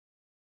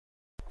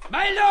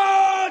My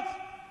lords,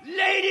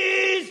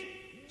 ladies,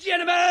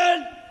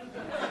 gentlemen,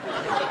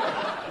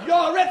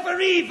 your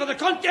referee for the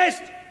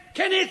contest,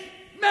 Kenneth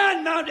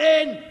Man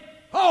Mountain,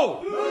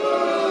 ho!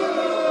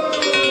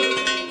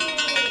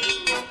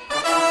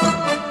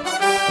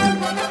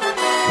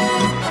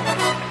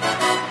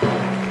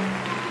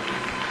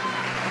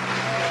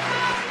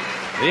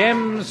 The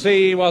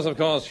MC was, of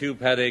course, Hugh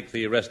Paddock,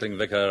 the wrestling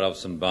vicar of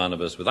St.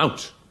 Barnabas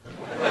without.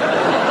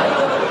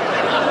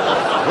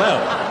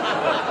 Well.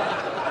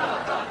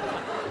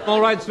 All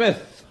right,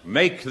 Smith,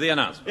 make the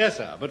announcement. Yes,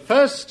 sir, but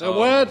first, a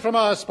word from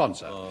our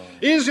sponsor.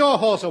 Is your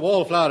horse a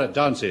wallflower at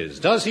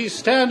dances? Does he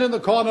stand in the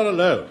corner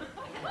alone?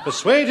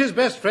 Persuade his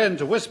best friend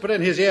to whisper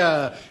in his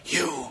ear,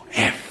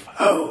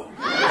 UFO.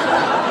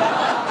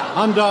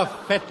 Under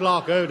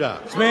fetlock odour.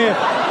 Smith.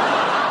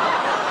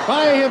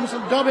 Buy him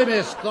some Dobby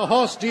Mist, the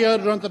horse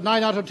deodorant that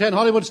 9 out of 10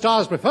 Hollywood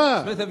stars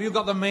prefer. Smith, have you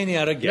got the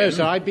mania again? No,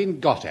 sir, I've been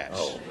got at.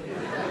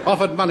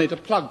 Offered money to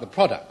plug the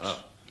product.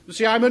 You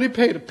see, I'm only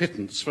paid a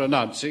pittance for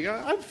announcing.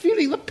 I'm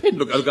feeling the pinch.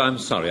 Look, I'm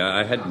sorry.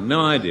 I had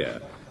no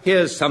idea.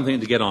 Here's something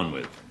to get on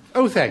with.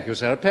 Oh, thank you,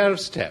 sir. A pair of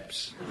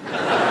steps.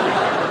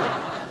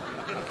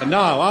 And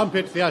now,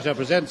 Armpit Theatre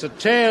presents a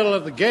tale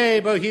of the gay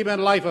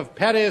bohemian life of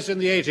Paris in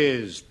the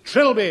 80s.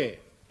 Trilby.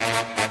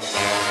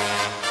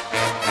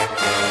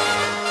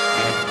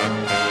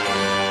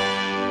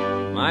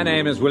 My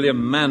name is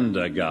William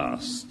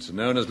Mandergast,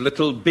 known as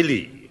Little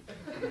Billy,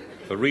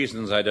 for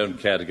reasons I don't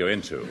care to go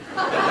into.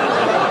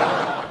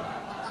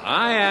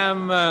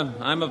 I'm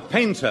a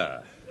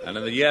painter, and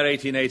in the year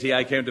 1880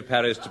 I came to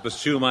Paris to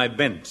pursue my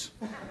bent.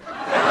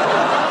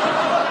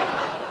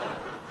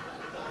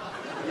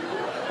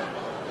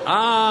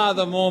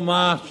 The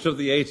Montmartre of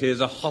the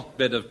 80s, a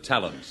hotbed of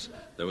talent.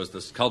 There was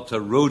the sculptor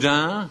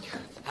Rodin.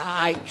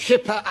 I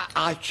chip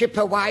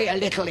away a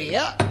little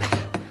here.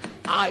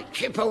 I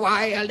chip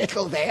away a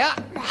little there.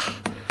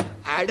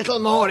 A little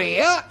more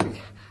here.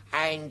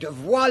 And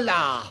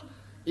voila,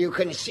 you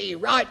can see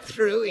right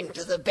through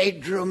into the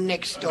bedroom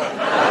next door.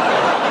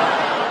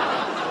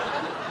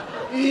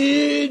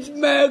 It's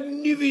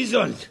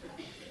magnificent.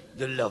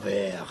 The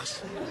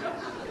lovers.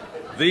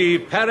 The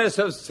Paris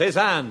of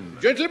Cézanne.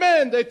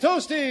 Gentlemen, the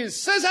toast is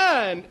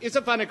Cézanne. It's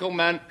a funnical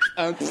man.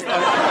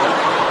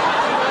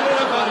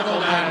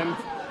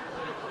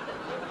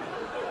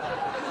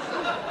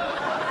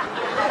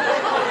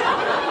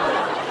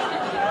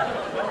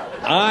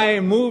 I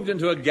moved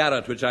into a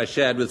garret which I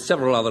shared with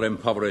several other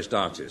impoverished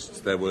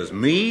artists. There was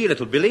me,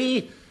 Little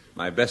Billy,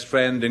 my best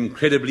friend,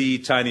 Incredibly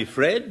Tiny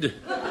Fred,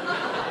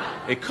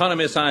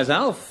 economy-size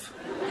Alf,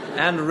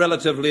 and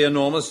relatively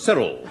enormous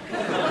Cyril.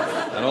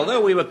 And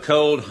although we were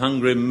cold,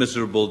 hungry,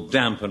 miserable,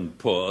 damp, and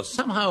poor,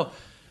 somehow,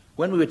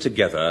 when we were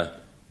together,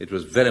 it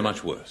was very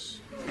much worse.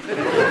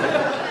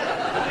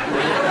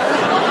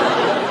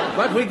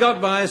 But we got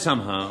by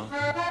somehow.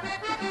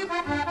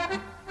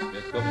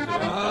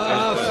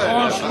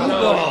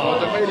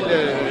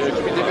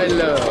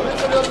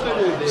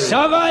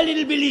 Ça va,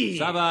 Little Billy?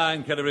 Ça va,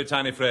 Incredibly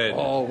Tiny Fred.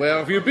 Oh, where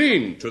have you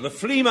been? To the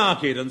flea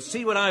market and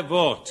see what I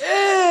bought.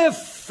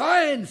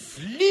 Fine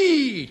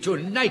flea.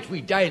 Tonight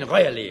we dine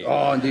royally.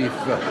 Oh, and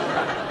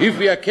if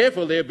we are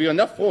careful, there'll be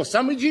enough for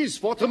sandwiches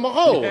for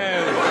tomorrow.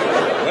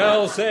 Yes.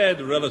 Well said,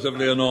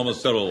 relatively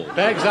enormous Cyril.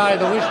 Bag's Eye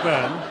the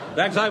Wishbone.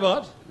 Bag's Eye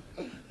what?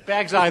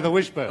 Bag's Eye the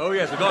Wishbone. Oh,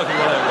 yes, of course you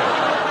will.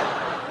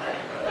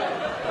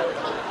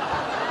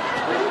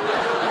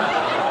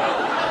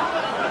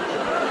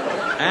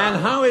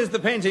 And how is the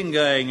painting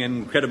going,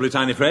 Incredibly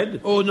Tiny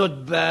Fred? Oh,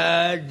 not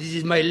bad. This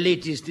is my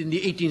latest in the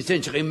 18th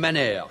century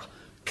manner.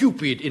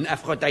 Cupid in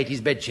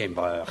Aphrodite's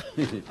bedchamber.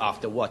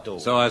 After Watteau.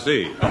 So I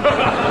see.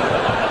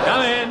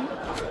 Come in.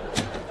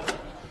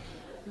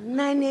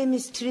 My name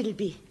is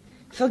Trilby.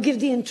 Forgive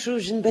the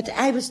intrusion, but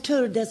I was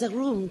told there's a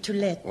room to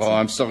let. Oh,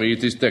 I'm sorry,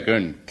 it is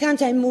taken.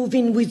 Can't I move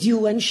in with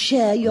you and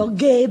share your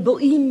gay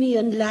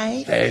bohemian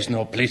life? There's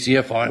no place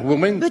here for a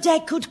woman. But I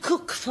could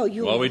cook for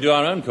you. Well, we do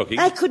our own cooking.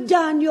 I could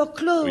darn your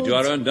clothes. We do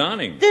our own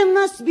darning. There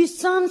must be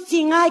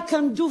something I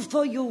can do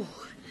for you.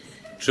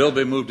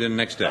 Trilby moved in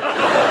next day.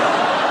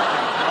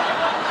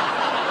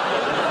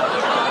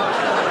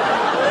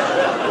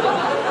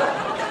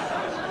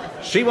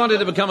 She wanted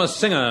to become a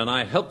singer, and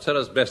I helped her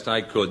as best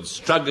I could,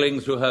 struggling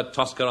through her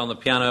Tosca on the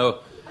piano,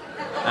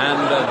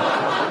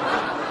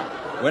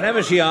 and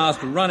whenever she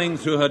asked, running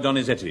through her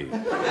Donizetti.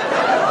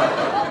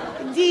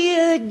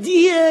 Dear,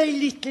 dear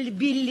little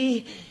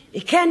Billy,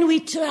 can we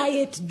try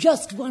it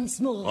just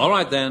once more? All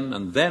right, then,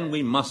 and then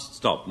we must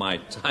stop. My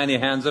tiny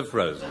hands are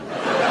frozen.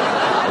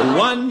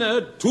 1,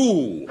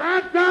 2.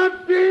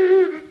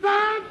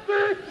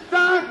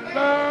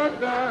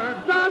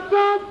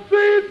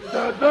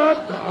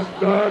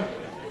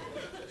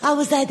 How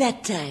was I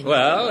that time?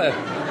 Well,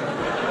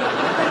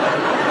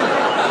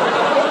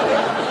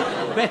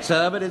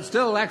 better, but it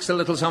still lacks a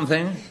little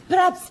something.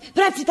 Perhaps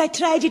if I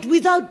tried it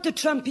without the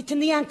trumpet and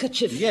the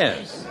handkerchief.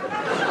 Yes.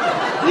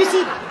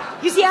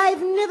 You see,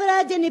 I've never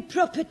had any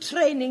proper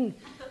training.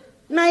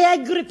 My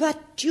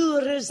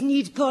aggripatures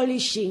need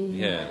polishing.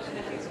 Yes.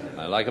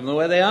 I like them the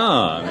way they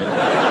are.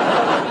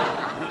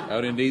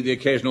 Or indeed the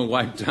occasional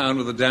wipe down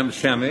with a damp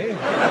chamois?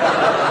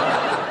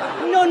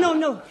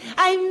 No.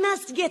 I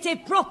must get a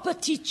proper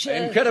teacher.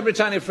 Incredibly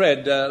tiny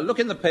Fred, look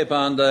in the paper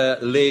under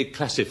Les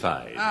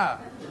Classified.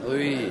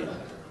 Oui.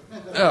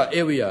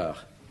 Here we are.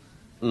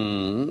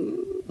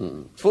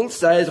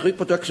 Full-size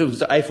reproduction of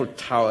the Eiffel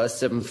Tower,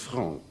 7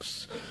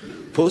 francs.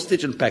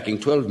 Postage and packing,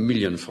 12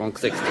 million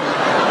francs extra.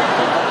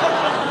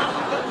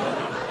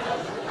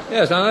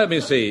 Yes, now let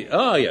me see.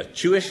 Oh, yeah,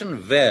 tuition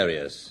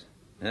various.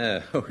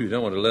 Oh, you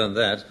don't want to learn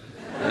that.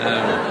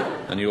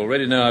 And you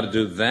already know how to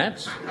do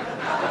that.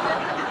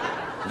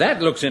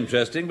 That looks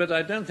interesting, but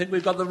I don't think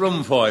we've got the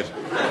room for it.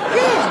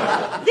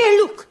 There,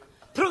 look.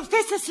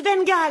 Professor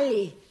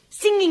Svengali,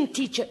 singing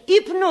teacher,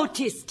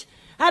 hypnotist,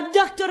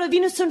 abductor of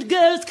innocent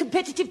girls'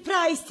 competitive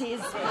prices.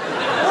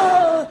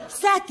 Oh,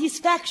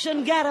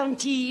 satisfaction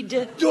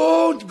guaranteed.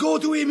 Don't go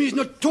to him, he's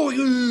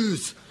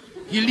notorious.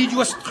 He'll lead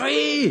you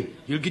astray.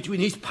 He'll get you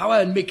in his power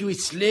and make you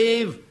his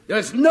slave.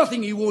 There's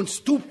nothing he won't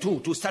stoop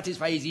to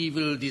satisfy his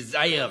evil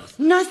desires.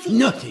 Nothing?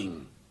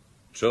 Nothing.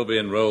 Trilby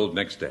enrolled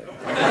next day.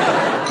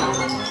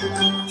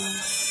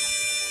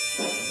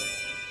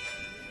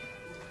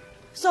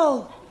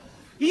 So,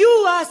 you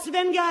are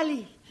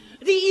Svengali,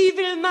 the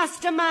evil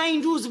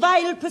mastermind whose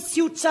vile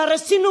pursuits are a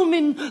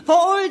synonym for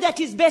all that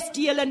is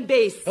bestial and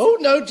base. Oh,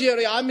 no,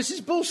 dearie, I'm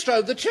Mrs.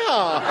 Bulstrode, the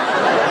char.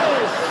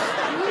 Yes.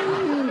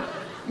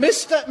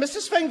 Mr.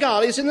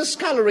 Svengali's in the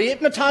scullery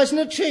hypnotising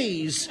a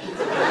cheese.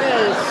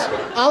 Yes.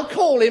 I'll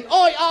call him.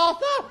 Oi,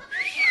 Arthur!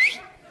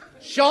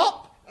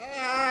 Shop!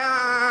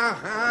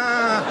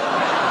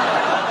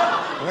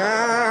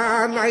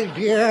 My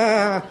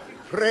dear,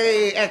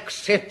 pray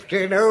accept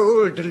an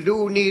old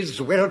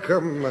loony's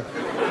welcome.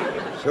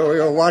 So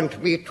you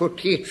want me to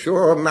teach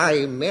you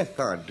my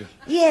method?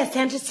 Yes,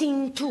 and to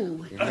sing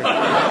too.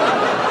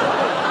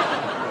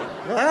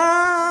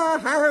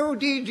 How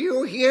did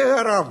you hear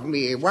of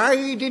me?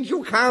 Why did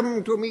you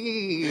come to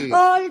me?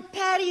 All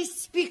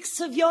Paris speaks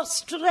of your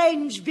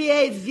strange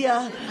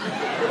behavior.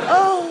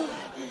 Oh,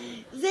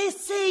 they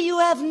say you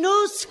have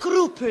no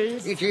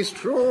scruples. It is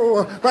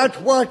true,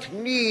 but what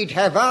need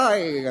have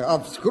I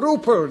of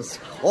scruples?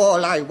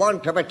 All I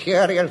want are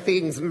material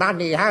things,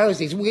 money,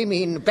 houses,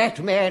 women,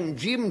 Batman,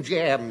 Jim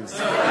Jams.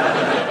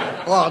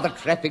 All the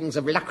trappings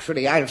of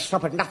luxury. I'll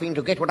stop at nothing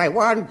to get what I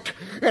want.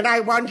 And I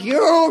want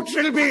you,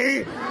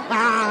 Trilby.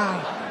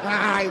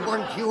 I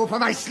want you for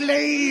my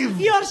slave.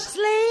 Your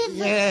slave?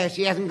 Yes,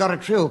 he hasn't got a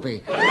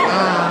Trilby.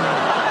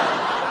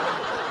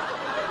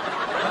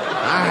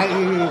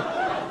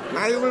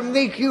 I will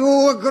make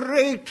you a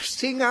great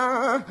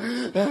singer.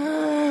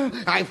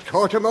 I've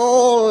taught 'em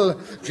all.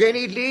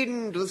 Jenny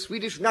Lind, the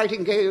Swedish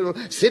Nightingale.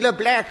 Cilla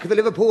Black, the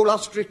Liverpool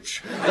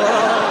Ostrich.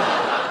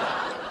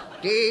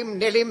 Dame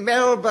Nellie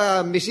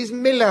Melba, Mrs.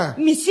 Miller.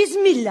 Mrs.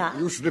 Miller?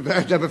 You should have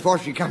heard her before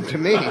she come to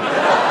me.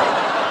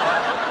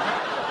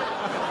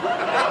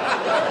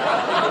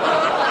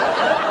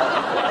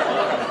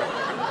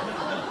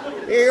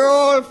 They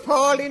all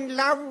fall in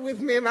love with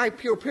me, my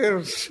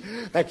pupils.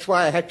 That's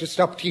why I had to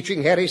stop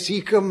teaching Harry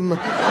Seacombe.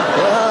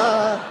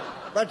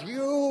 But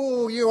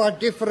you are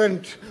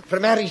different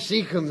from Harry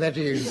Seacombe, that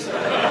is.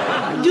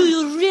 Do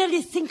you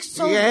really think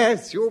so?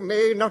 Yes, you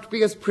may not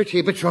be as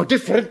pretty, but you're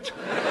different.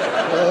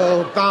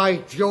 Oh, by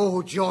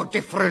George, you're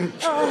different.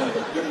 Oh,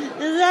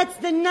 that's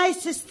the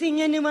nicest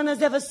thing anyone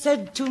has ever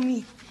said to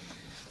me.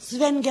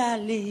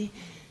 Svengali,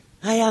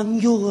 I am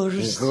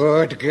yours.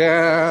 Good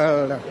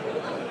girl.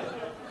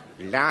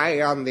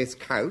 Lie on this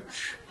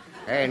couch,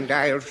 and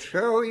I'll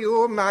show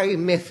you my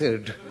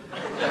method.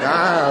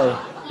 Now,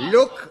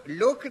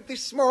 look at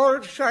this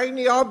small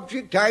shiny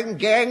object I'm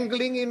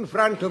dangling in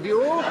front of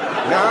you.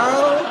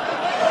 Now,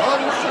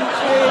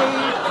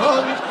 concentrate,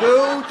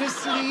 go to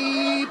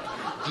sleep.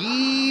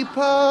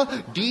 Deeper,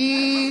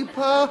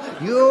 deeper,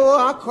 you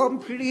are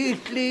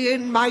completely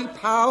in my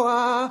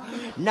power.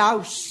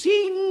 Now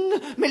sing,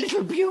 my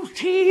little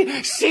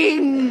beauty,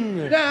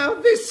 sing. Now,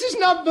 this is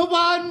number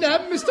one.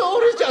 The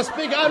story's just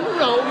begun.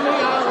 Roll me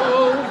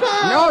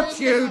over. Not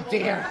you,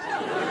 dear.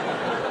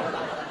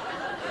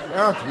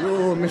 Not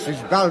you,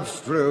 Mrs.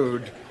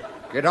 Bulstrode.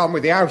 Get on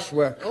with the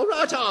housework. All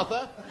right,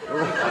 Arthur.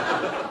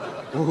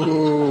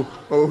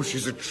 Oh,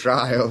 she's a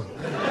trial.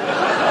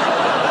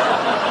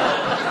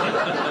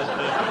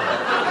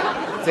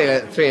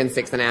 3 and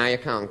 6 an hour, you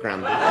can't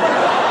grumble.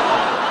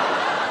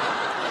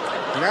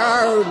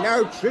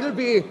 Now,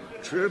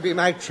 Trilby,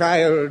 my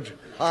child.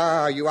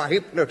 You are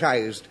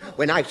hypnotized.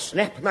 When I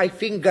snap my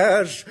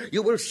fingers,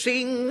 you will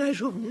sing as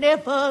you've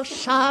never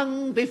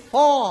sung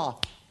before.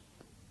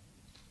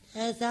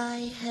 As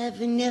I have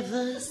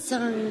never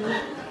sung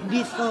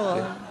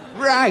before.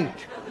 Right.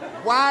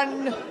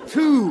 1,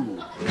 2.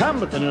 Come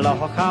with an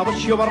loch,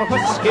 with your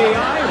whiskey,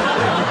 I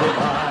will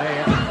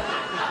bring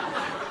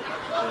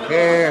goodbye.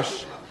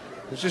 Yes.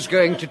 This is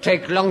going to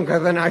take longer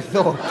than I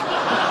thought.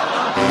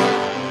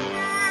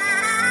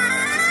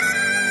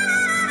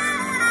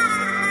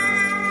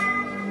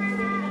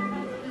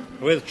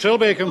 With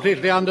Trilby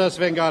completely under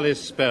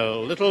Svengali's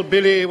spell, little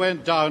Billy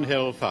went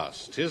downhill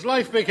fast. His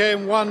life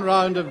became one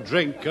round of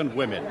drink and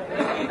women.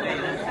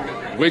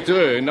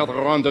 Waiter, another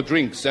round of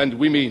drinks and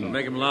women.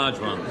 Make them large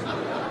ones.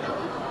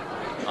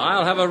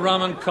 I'll have a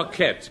rum and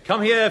coquette.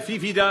 Come here,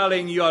 Fifi,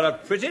 darling. You're a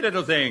pretty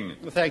little thing.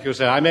 Thank you,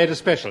 sir. I made a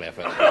special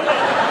effort.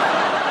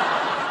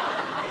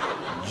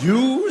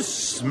 You,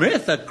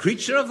 Smith, a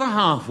creature of the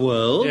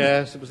half-world?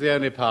 Yes, it was the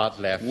only part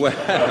left. Well,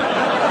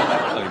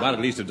 you might at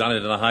least have done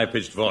it in a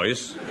high-pitched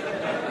voice.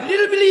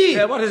 Little Billy!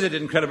 What is it,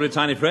 incredibly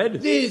tiny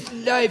Fred? This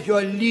life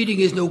you're leading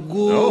is no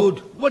good.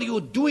 Oh. What are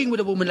you doing with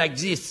a woman like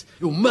this?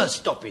 You must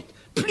stop it.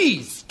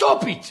 Please,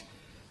 stop it!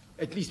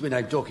 At least when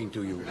I'm talking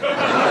to you.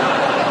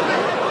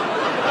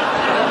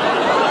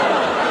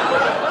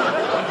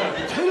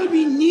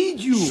 Trilby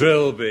needs you.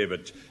 Trilby,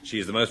 but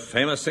she's the most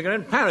famous singer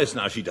in Paris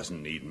now. She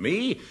doesn't need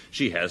me.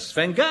 She has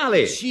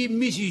Svengali. She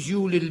misses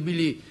you, little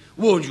Billy.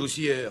 Won't you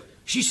see her?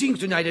 She sings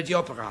tonight at the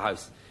Opera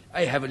House.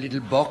 I have a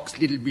little box,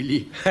 little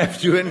Billy.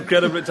 Have you,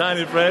 incredibly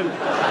tiny Fred?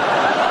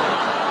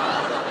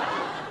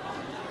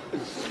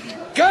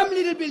 Come,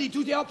 little Billy,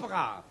 to the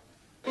opera.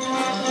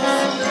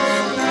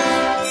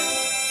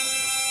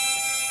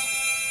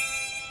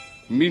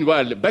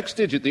 Meanwhile,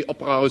 backstage at the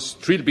Opera House,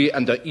 Trilby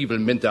and the evil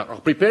mentor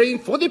are preparing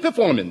for the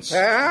performance.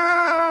 There,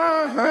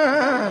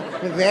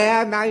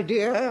 my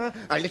dear,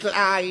 a little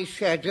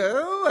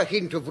eyeshadow, a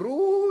hint of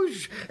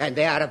rouge, and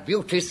there a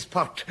beauty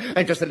spot,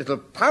 and just a little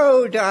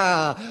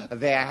powder.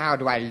 There, how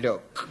do I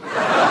look?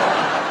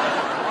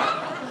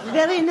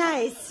 Very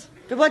nice.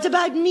 But what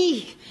about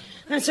me?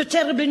 I'm so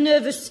terribly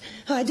nervous.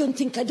 Oh, I don't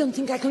think I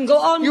can go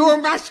on. You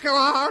must go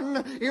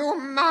on. You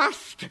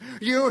must.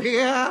 You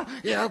hear?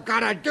 You've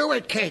got to do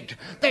it, kid.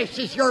 This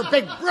is your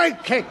big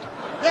break, kid.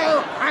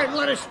 You can't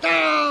let us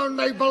down.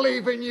 They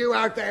believe in you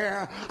out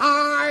there.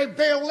 I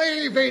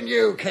believe in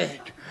you,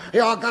 kid.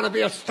 You're going to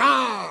be a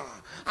star.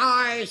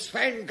 I,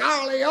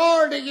 Svengali,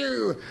 order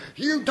you.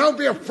 You don't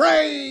be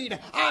afraid.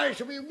 I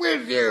shall be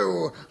with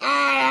you.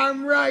 I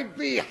am right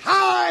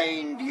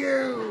behind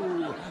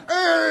you,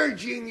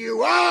 urging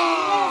you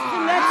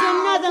on. That's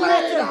another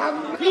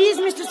matter. Please,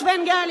 Mr.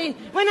 Svengali,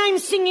 when I'm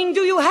singing,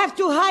 do you have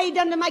to hide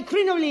under my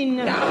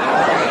crinoline?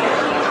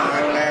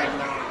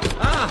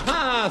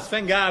 Aha,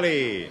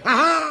 Svengali.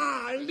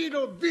 Aha,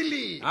 little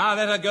Billy.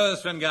 Let her go,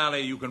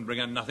 Svengali. You can bring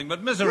her nothing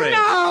but misery.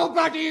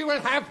 Nobody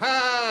will have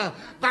her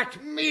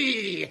but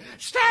me.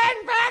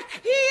 Stand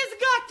back. He's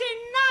got a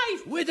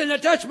knife. With an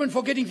attachment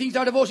for getting things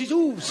out of horses'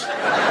 hooves.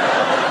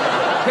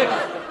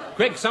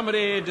 Quick,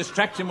 somebody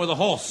distract him with a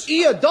horse.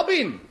 Here,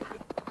 Dobbin.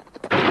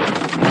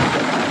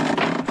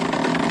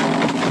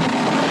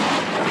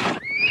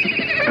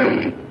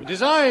 It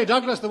is I,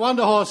 Douglas the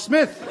Wonder Horse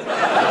Smith.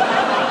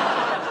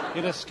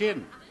 In a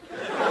skin.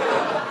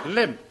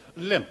 Limp.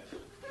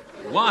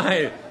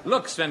 Why,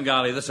 look,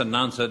 Svengali, this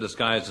announcer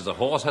disguised as a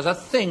horse has a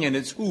thing in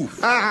its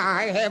hoof.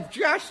 I have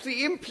just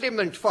the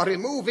implement for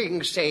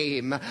removing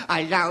same.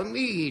 Allow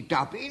me,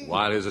 Dobbin.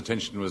 While his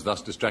attention was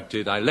thus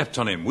distracted, I leapt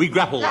on him. We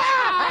grappled.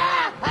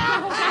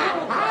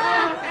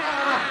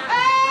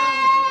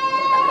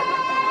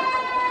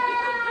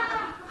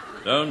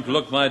 Don't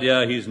look, my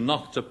dear, he's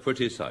not a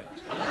pretty sight.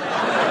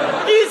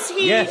 Is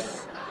he? Yes.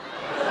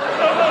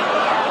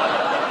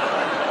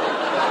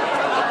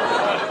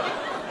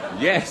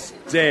 Yes,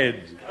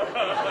 dead.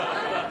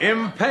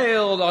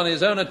 Impaled on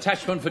his own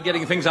attachment for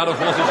getting things out of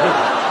horses'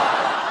 hooves.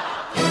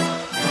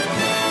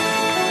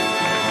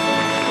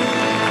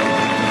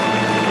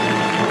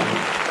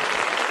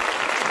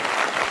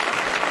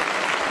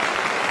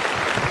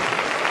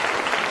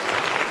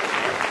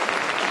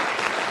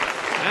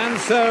 And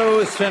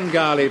so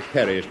Svengali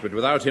perished, but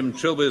without him,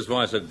 Trilby's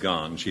voice had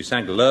gone. She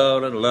sank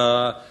lower and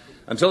lower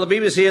until the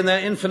BBC, in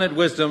their infinite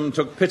wisdom,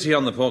 took pity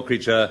on the poor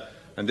creature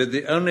and did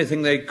the only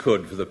thing they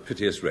could for the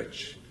piteous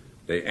wretch.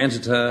 They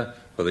entered her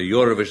for the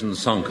Eurovision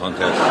Song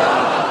Contest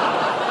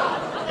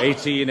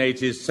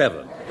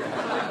 1887.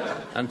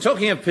 And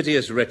talking of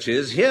piteous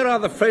wretches, here are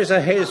the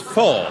Fraser Hayes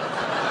Four.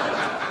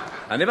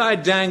 And if I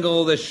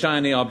dangle this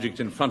shiny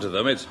object in front of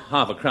them, it's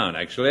half a crown,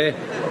 actually,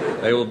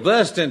 they will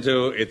burst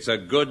into It's a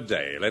Good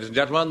Day. Ladies and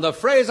gentlemen, the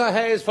Fraser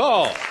Hayes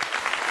Four.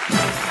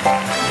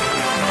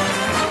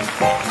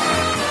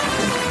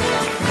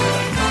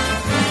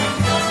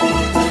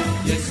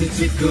 It's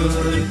a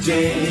good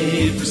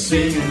day for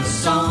singing a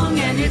song,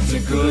 and it's a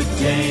good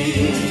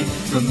day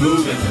for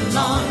moving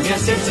along.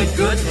 Yes, it's a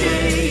good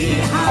day.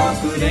 How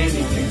could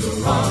anything go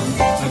wrong?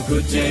 A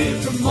good day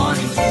from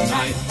morning to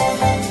night.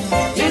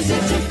 Yes,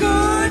 it's a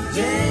good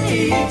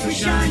day for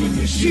shining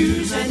your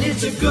shoes, and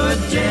it's a good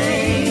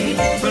day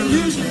for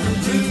losing the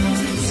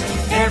blues.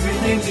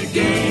 Everything's a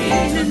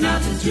gain and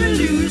nothing to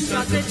lose,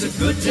 'cause it's a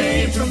good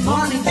day from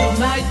morning till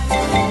night.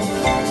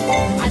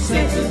 I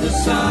said to the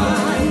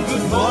sun,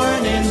 good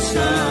morning,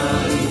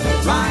 sun,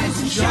 rise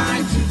and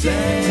shine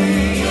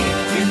today.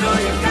 You know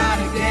you've got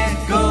to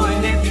get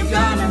going if you're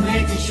gonna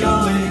make a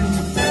showing.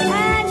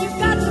 And you've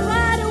got to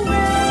ride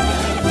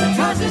away,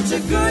 'cause it's a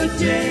good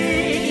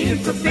day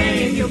day for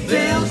paying your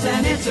bills,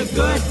 and it's a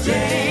good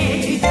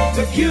day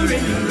for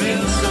curing your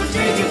ills. So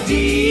take a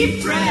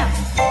deep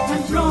breath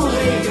and throw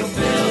away your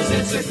bills.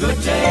 It's a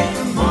good day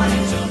from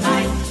morning till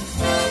night.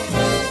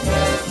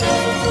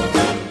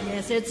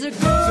 Yes, it's a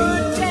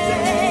good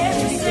day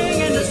for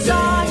singing a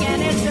song,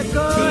 and it's a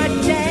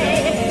good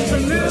day for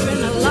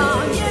moving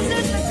along. Yes,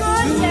 it's a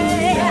good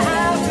day.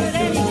 How could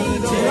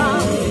anything go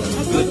wrong?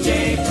 A good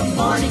day from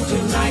morning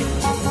till night.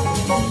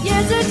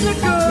 Yes, it's a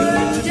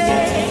good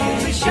day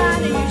for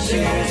shining your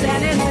shoes,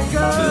 and it's a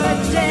good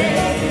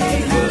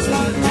day because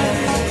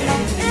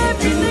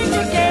everything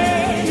to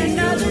gain and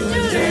nothing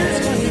to lose.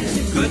 'Cause it's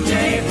a good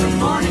day from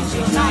morning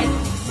till night.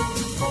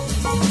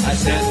 I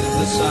said to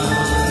the sun,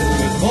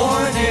 good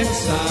morning,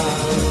 sun.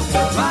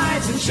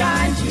 Rise and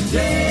shine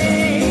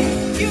today.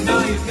 You know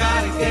you've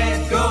got to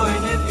get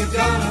going if you're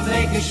gonna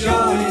make a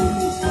showing,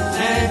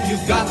 and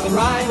you've got the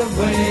right of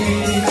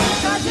way.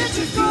 'Cause it's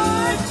a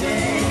good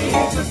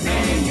day for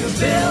paying your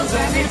bills,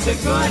 and it's a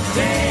good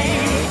day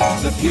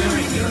for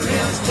curing your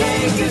ills.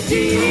 Take a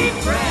deep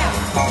breath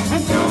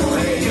and throw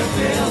away your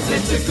bills.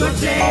 It's a good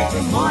day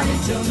from morning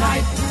till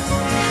night.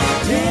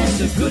 It's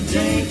a good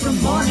day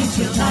from morning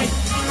till night.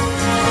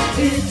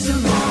 It's a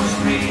most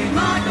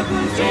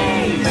remarkable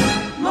day,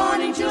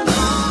 morning till night.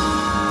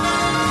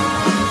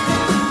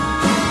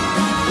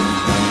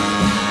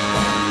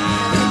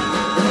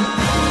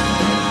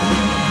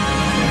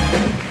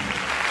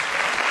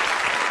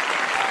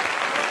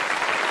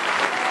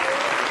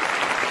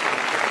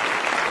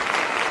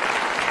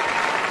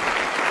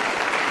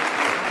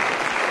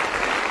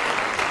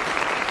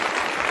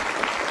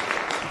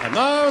 And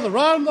now the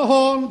Round the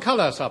Horne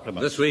colour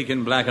supplement. This week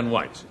in black and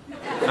white.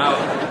 Now,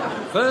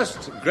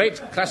 first,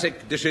 great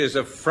classic dishes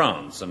of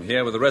France, and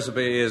here with the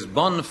recipe is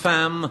bonne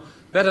femme,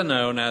 better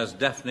known as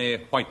Daphne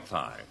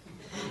Whitethigh.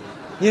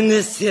 In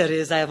this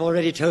series, I have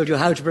already told you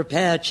how to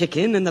prepare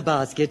chicken in the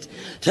basket,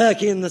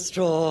 turkey in the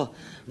straw,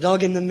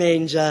 dog in the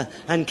manger,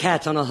 and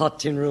cat on a hot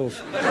tin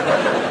roof.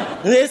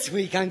 This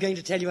week, I'm going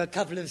to tell you a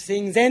couple of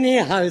things any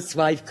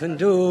housewife can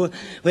do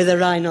with a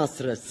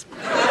rhinoceros.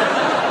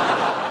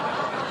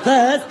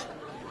 First,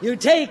 you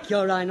take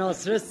your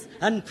rhinoceros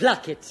and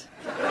pluck it.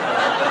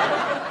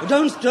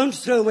 Don't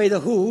throw away the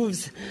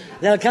hooves.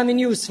 They'll come in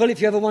useful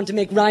if you ever want to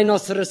make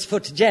rhinoceros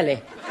foot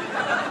jelly.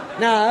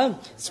 Now,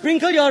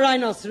 sprinkle your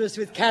rhinoceros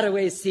with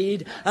caraway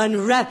seed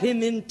and wrap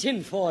him in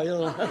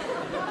tinfoil.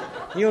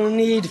 You'll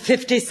need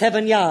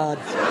 57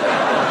 yards.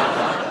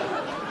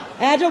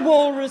 Add a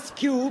walrus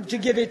cube to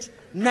give it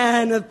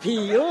man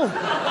appeal.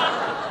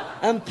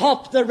 And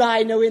pop the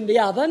rhino in the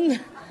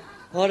oven,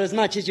 or as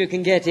much as you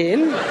can get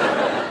in.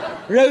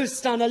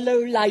 Roast on a low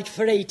light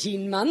for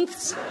 18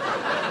 months.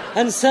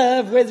 And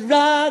serve with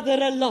rather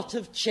a lot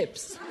of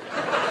chips.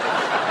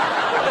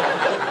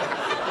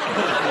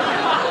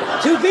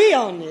 To be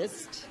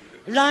honest,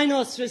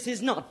 rhinoceros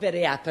is not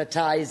very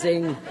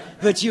appetizing,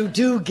 but you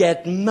do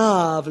get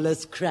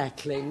marvelous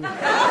crackling.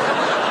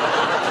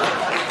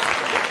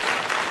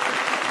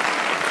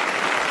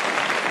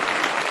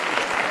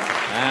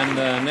 And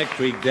next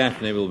week,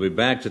 Daphne will be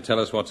back to tell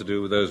us what to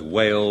do with those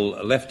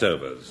whale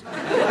leftovers.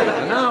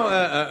 And now,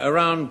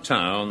 around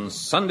town,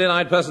 Sunday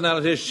night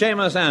personality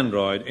Seamus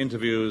Android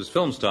interviews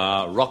film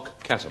star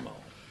Rock Catamol.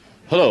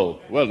 Hello.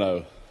 Well,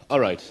 no. All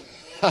right.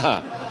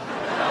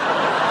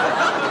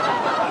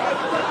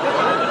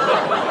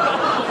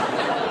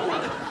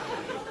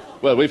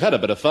 Well, we've had a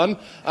bit of fun,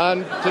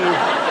 and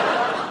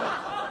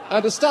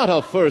to start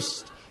off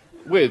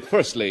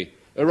firstly,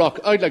 Rock,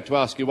 I'd like to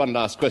ask you one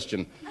last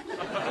question.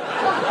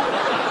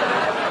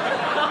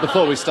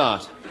 Before we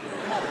start.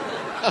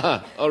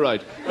 All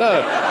right.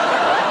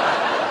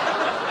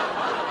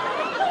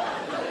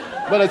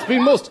 Well, it's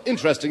been most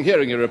interesting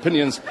hearing your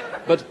opinions,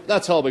 but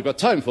that's all we've got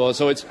time for,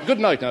 so it's good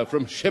night now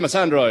from Seamus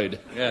Android.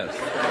 Yes.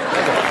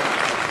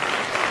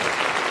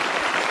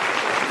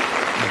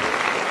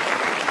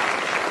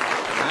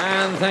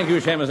 And thank you,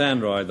 Seamus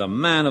Android, the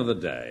man of the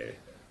day.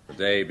 The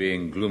day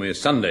being Gloomy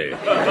Sunday.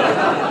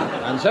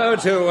 And so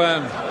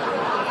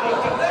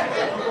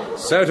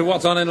to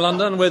what's on in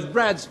London with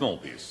Brad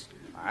Smallpiece.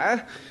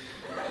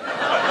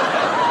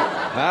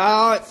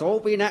 Well, it's all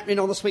been happening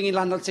on the swinging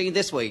London scene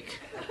this week.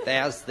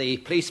 There's the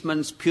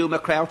policeman's puma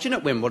crouching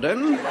at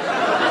Wimbledon,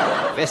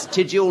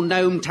 vestigial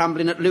gnome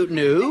tumbling at Luton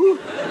Hoo,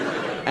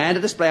 and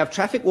a display of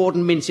traffic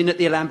warden mincing at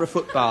the Alhambra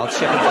footpath,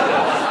 Shepherd's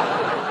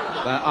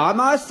Bush. But I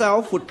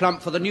myself would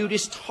plump for the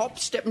nudist hop,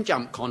 step and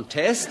jump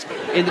contest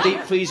in the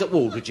deep freeze at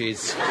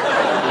Waldridge's.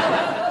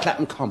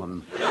 Clapham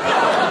Common.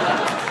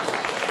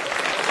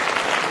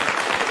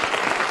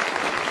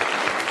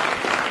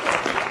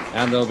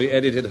 And there'll be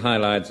edited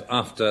highlights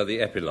after the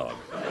epilogue.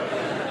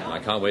 I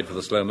can't wait for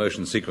the slow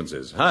motion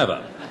sequences.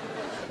 However,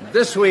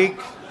 this week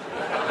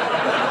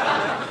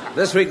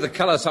the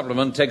colour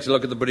supplement takes a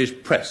look at the British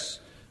press.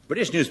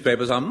 British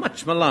newspapers are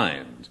much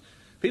maligned.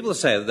 People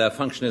say that their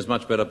function is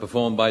much better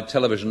performed by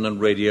television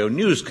and radio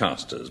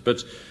newscasters,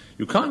 but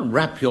you can't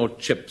wrap your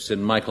chips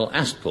in Michael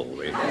Aspel.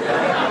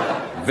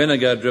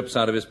 Vinegar drips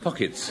out of his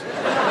pockets.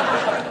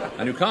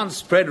 And you can't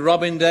spread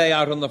Robin Day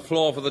out on the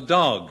floor for the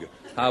dog,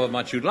 however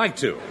much you'd like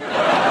to.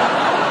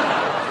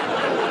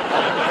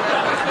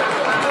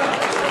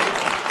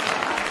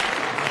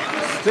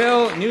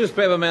 Still,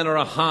 newspaper men are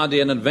a hardy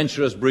and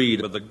adventurous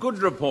breed, but the good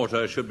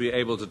reporter should be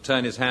able to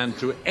turn his hand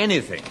to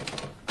anything.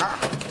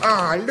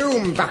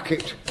 Loom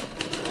bucket.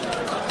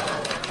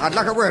 I'd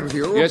like a word with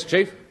you. Yes,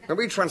 Chief? When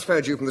we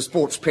transferred you from the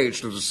sports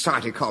page to the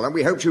society column,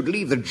 we hoped you'd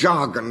leave the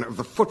jargon of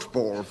the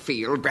football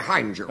field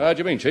behind you. How do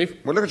you mean, Chief?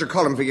 Well, look at your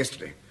column for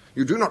yesterday.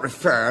 You do not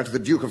refer to the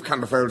Duke of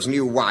Cumberford's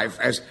new wife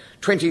as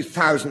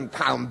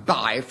 £20,000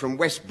 buy from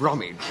West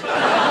Bromwich.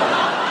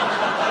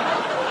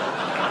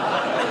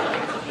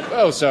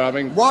 Well, sir, I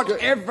mean...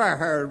 Whatever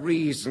her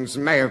reasons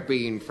may have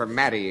been for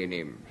marrying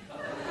him.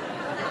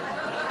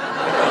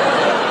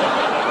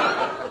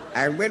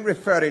 And when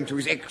referring to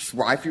his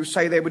ex-wife, you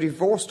say they were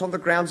divorced on the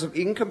grounds of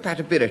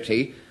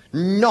incompatibility,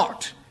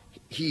 not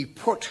he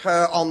put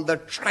her on the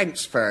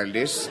transfer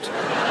list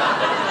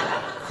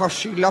because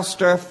she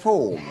lost her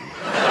form.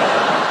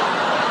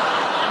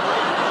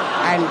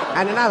 And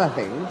another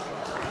thing,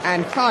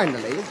 and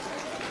finally,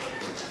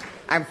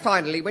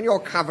 when you're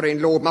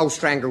covering Lord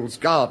Mulstrangle's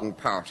garden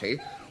party,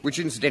 which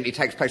incidentally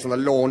takes place on the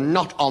lawn,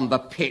 not on the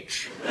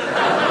pitch,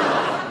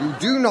 you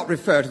do not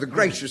refer to the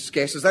gracious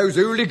guests as those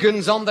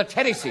hooligans on the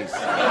terraces.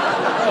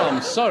 Oh,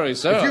 I'm sorry,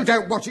 sir. If you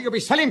don't watch it, you'll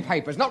be selling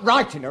papers, not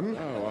writing them.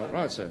 Oh, well,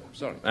 right, sir.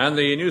 Sorry. And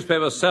the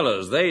newspaper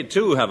sellers, they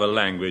too have a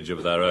language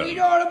of their own. You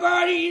know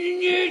about it in the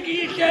news,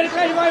 you just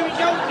said it,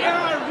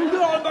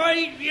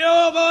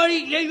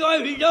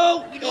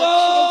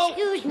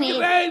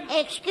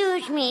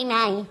 Excuse me,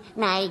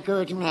 my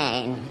good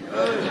man.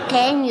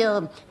 Can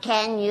you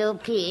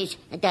please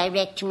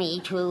direct me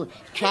to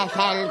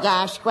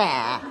Trafalgar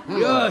Square?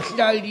 Yes,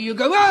 lady, you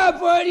go up,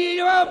 buddy,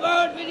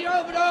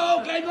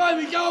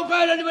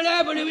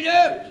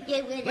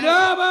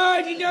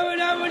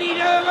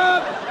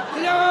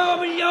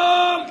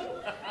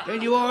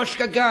 Then you ask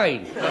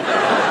again.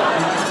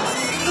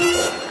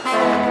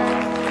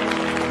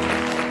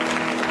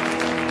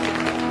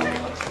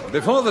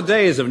 Before the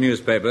days of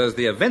newspapers,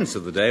 the events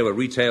of the day were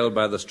retailed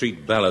by the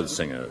street ballad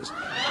singers.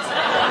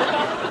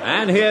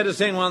 And here to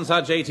sing one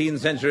such 18th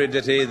century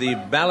ditty, the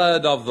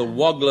Ballad of the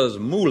Woggler's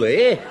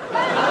Mooly,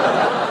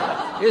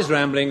 is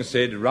Rambling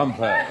Sid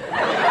Rumper.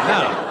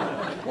 Now,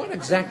 what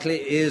exactly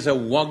is a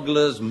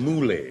Woggler's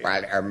Mooly?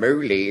 Well, a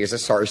mooly is a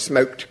sort of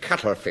smoked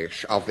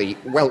cuttlefish of the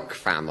whelk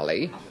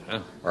family,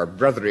 or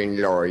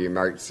brother-in-law, you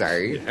might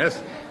say.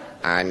 Yes.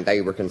 And they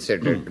were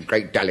considered a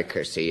great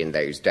delicacy in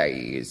those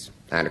days.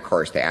 And, of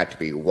course, they had to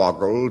be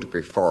woggled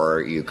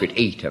before you could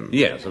eat them.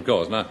 Yes, of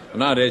course.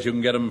 Nowadays you can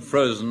get them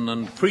frozen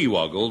and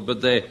pre-woggled, but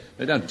they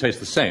don't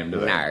taste the same, do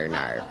they?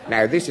 No.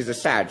 Now, this is a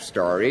sad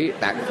story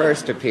that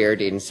first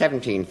appeared in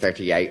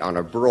 1738 on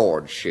a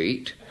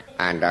broadsheet,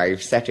 and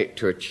I've set it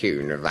to a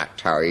tune of that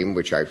time,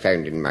 which I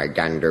found in my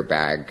gander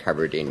bag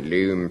covered in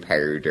loom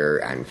powder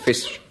and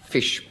fish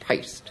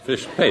paste.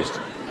 Fish paste?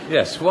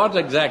 Yes, what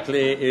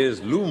exactly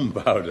is loom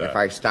powder? If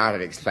I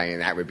started explaining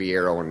that, we'd be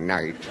here all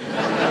night.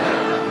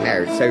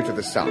 Now, so to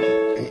the song.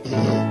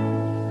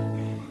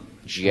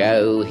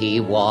 Joe, he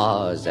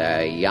was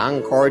a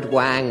young court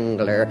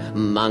wangler,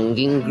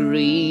 monging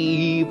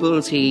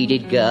greebles he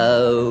did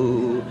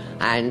go,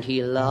 and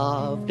he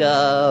loved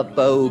a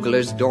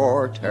bogler's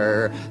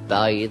daughter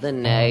by the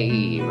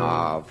name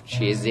of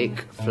Chiswick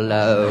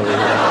Flo.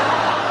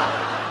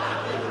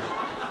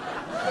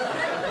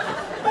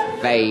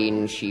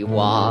 Vain she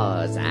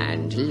was,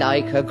 and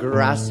like a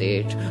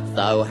grosset,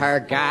 though her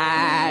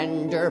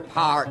gander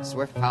parts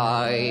were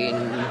fine.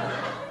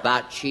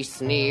 But she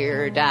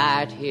sneered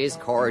at his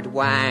cord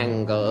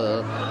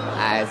wangle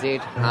as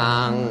it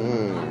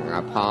hung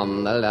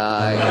upon the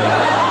line.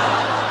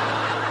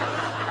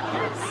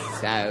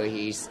 So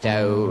he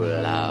stole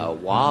a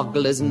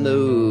Woggler's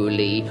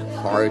mooly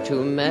for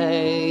to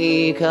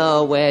make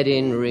a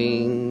wedding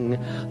ring.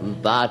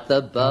 But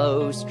the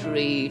Bow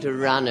Street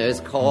runners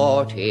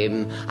caught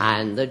him,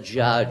 and the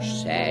judge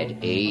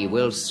said he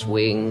will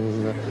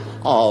swing.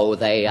 Oh,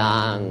 they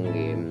hung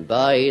him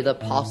by the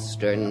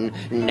postern,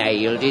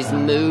 nailed his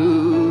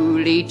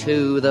mooly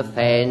to the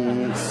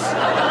fence,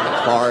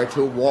 for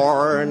to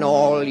warn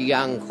all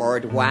young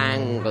court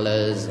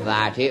wanglers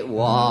that it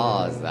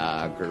was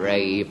a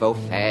grave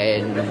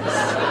offence.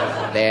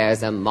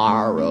 There's a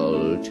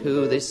moral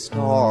to this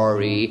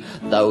story,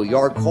 though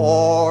your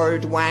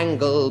court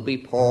wangle be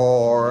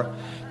poor.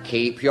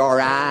 Keep your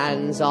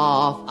hands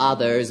off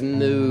others'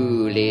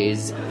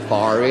 moolies,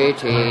 for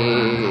it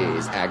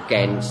is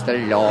against the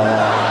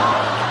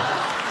law.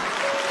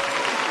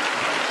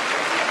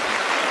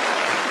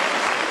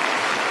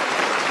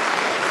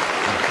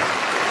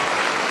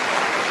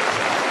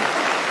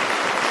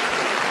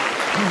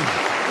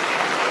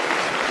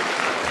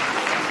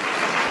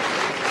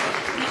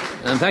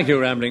 And thank you,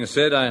 Rambling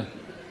Sid. I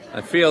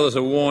feel there's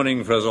a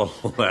warning for us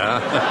all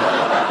there.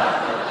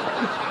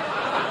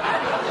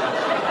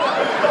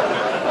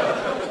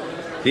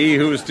 He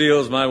who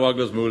steals my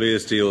Woggler's mooly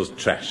steals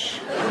trash.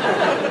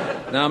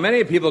 Now,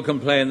 many people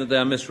complain that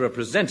they're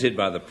misrepresented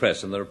by the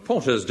press and the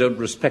reporters don't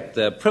respect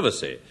their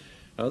privacy.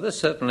 Now, this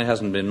certainly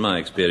hasn't been my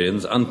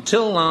experience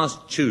until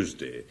last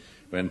Tuesday,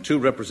 when two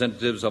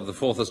representatives of the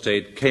Fourth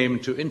Estate came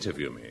to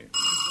interview me.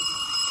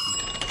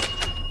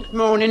 Good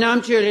morning,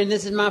 I'm Julian.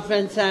 This is my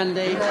friend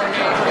Sandy.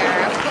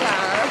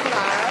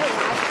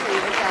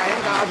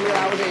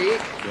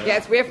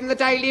 Yes, we're from the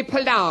Daily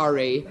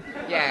Polari.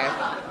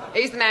 Yes.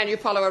 He's the man you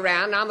follow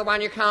around. I'm the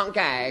one you can't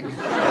gag.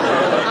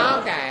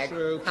 Can't gag.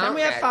 True. Can't Can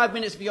we have gag. 5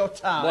 minutes of your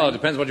time? Well, it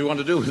depends what you want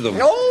to do with them.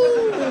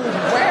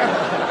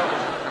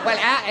 Well,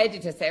 our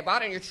editor said, why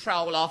don't you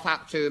troll off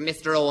up to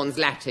Mr. Horne's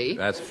latte?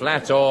 That's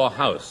flat or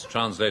house,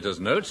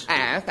 translator's note.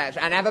 Yes,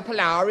 and have a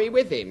Polari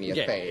with him, you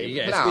see.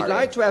 Yes, Polari. we'd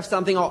like to have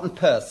something hot and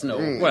personal.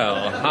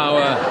 Well,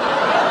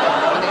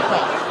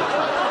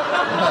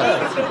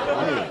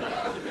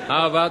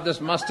 how about this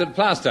mustard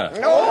plaster?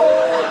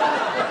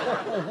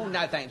 Oh,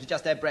 no, thanks. We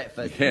just had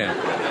breakfast. Yeah.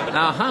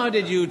 Now, how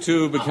did you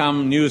two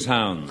become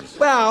newshounds?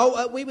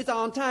 Well, we was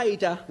Aunt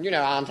Ada. You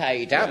know Aunt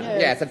Ada?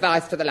 Yes,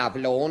 advice to the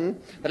lovelorn.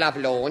 The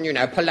lovelorn, you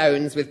know,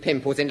 Polones with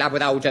pimples in love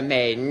with older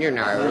men, you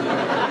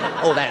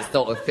know. All that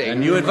sort of thing.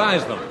 And you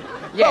advised them?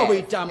 Yes, Well,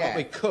 we'd done what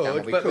we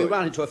could, but we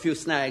ran into a few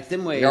snags,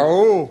 didn't we?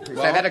 Oh, say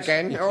that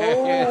again.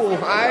 Oh,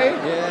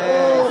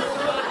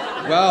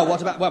 Well,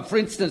 what about, for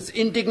instance,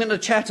 Indignant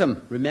of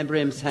Chatham. Remember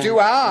him, Sam? Do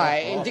I?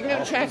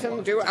 Indignant of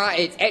Chatham, do I?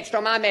 It's etched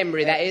on my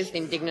memory, that is,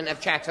 Indignant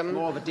of Chatham.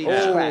 More of a deep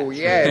Oh, scratch.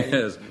 yes.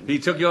 Yes. He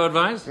took your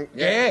advice?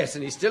 Yes,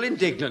 and he's still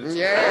indignant.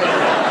 Yes.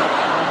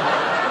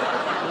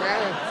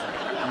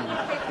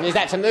 And is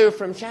that to move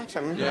from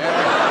Chatham?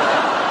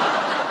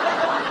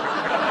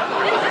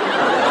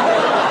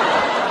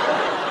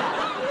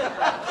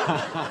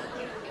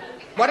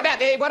 What about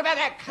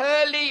that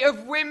Curly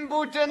of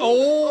Wimbledon?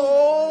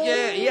 Oh,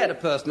 yeah, he had a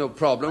personal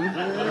problem.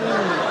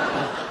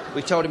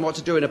 We told him what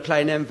to do in a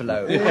plain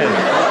envelope.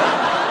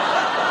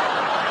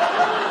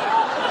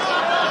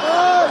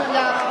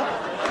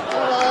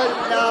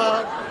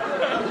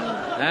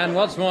 And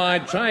what's more, I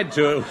tried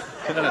to.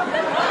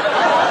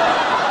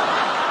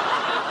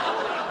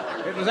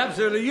 It was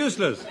absolutely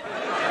useless.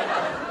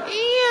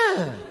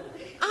 Yeah.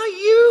 Are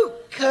you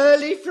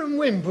Curly from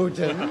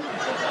Wimbledon?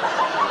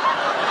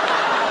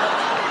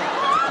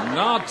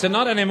 Not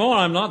anymore,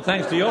 I'm not,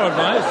 thanks to your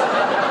advice.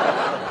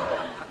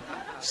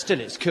 Still,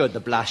 it's cured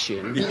the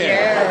blushing.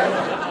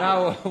 Yeah.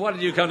 Now, what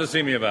did you come to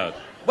see me about?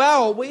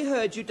 Well, we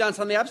heard you'd done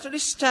something absolutely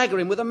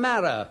staggering with a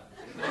marrow.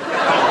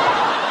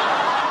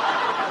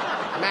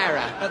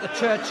 Mara. At the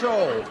church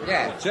hall.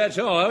 Yeah. Church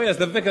Hall, oh yes,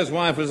 the vicar's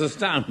wife was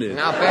astounded.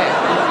 I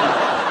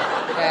bet.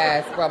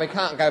 Yes, well, we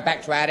can't go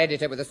back to our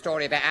editor with a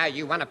story about how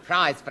you won a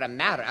prize for a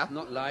Mara.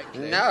 Not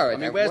likely. No, I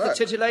mean, where's the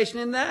titillation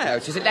in there? No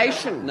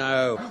titillation.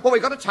 No. Well,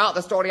 we've got to tart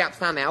the story up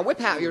somehow. Whip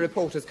out your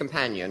reporter's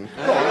companion.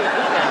 Go on.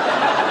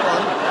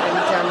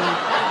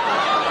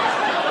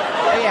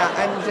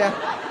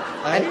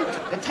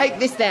 And take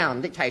this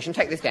down. Dictation,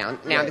 take this down.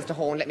 Now, Mr.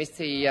 Horne, let me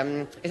see.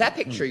 Is that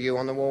picture of you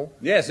on the wall?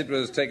 Yes, it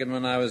was taken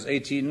when I was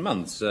 18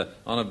 months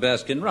on a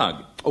bearskin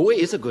rug. Oh, it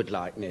is a good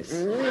likeness.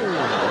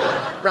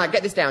 Right,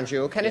 get this down,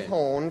 Jewel. Kenneth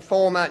Horne,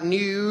 former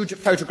nude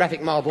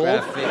photographic model.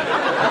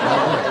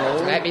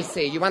 Let me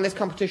see. You won this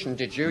competition,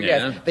 did you?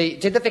 Yeah. Yes.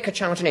 Did the vicar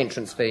charge an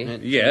entrance fee?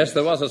 Yes,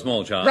 there was a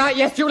small charge. Right,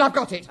 yes, Jewel, I've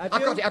got it. I've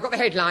got the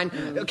headline.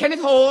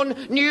 Kenneth Horne,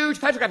 nude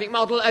photographic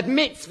model,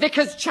 admits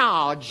vicar's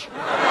charge.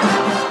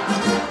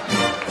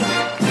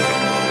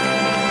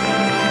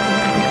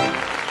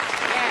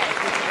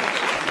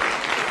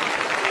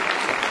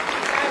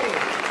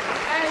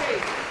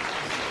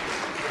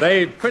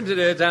 They printed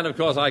it, and of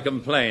course I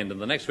complained, and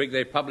the next week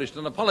they published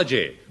an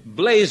apology,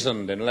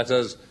 blazoned in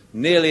letters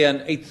nearly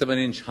 1/8 of an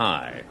inch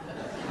high,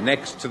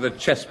 next to the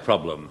chess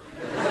problem.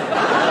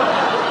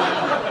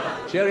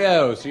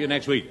 Cheerio, see you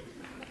next week.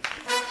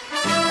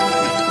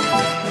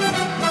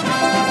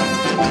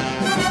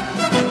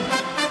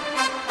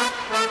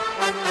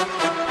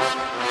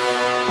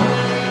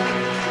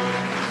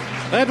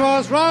 That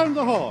was Round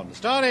the Horne,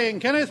 starring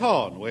Kenneth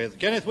Horne, with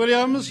Kenneth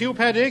Williams, Hugh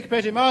Paddick,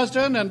 Betty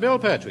Marsden and Bill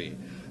Pertwee.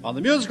 On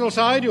the musical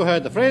side, you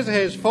heard the Fraser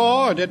Hayes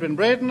Four and Edwin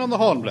Braden on the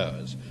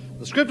hornblowers.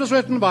 The script was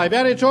written by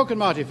Barry Took and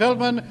Marty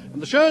Feldman,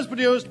 and the show is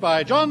produced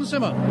by John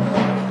Simmons.